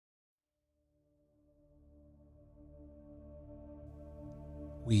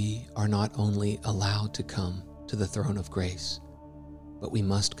We are not only allowed to come to the throne of grace, but we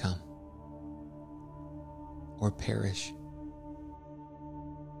must come or perish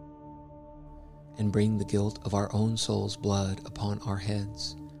and bring the guilt of our own soul's blood upon our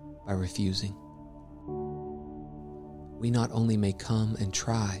heads by refusing. We not only may come and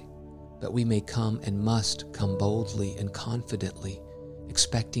try, but we may come and must come boldly and confidently,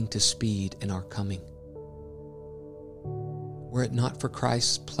 expecting to speed in our coming. Were it not for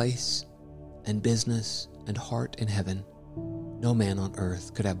Christ's place and business and heart in heaven, no man on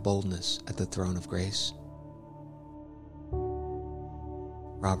earth could have boldness at the throne of grace.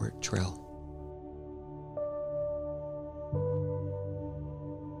 Robert Trell.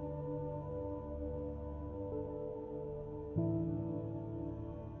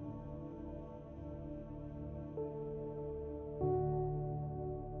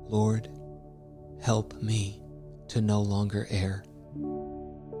 Lord, help me to no longer err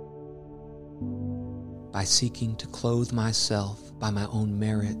by seeking to clothe myself by my own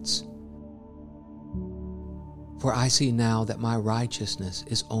merits. For I see now that my righteousness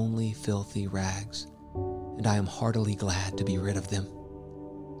is only filthy rags, and I am heartily glad to be rid of them.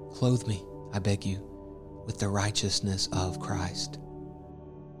 Clothe me, I beg you, with the righteousness of Christ.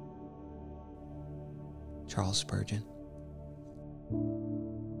 Charles Spurgeon.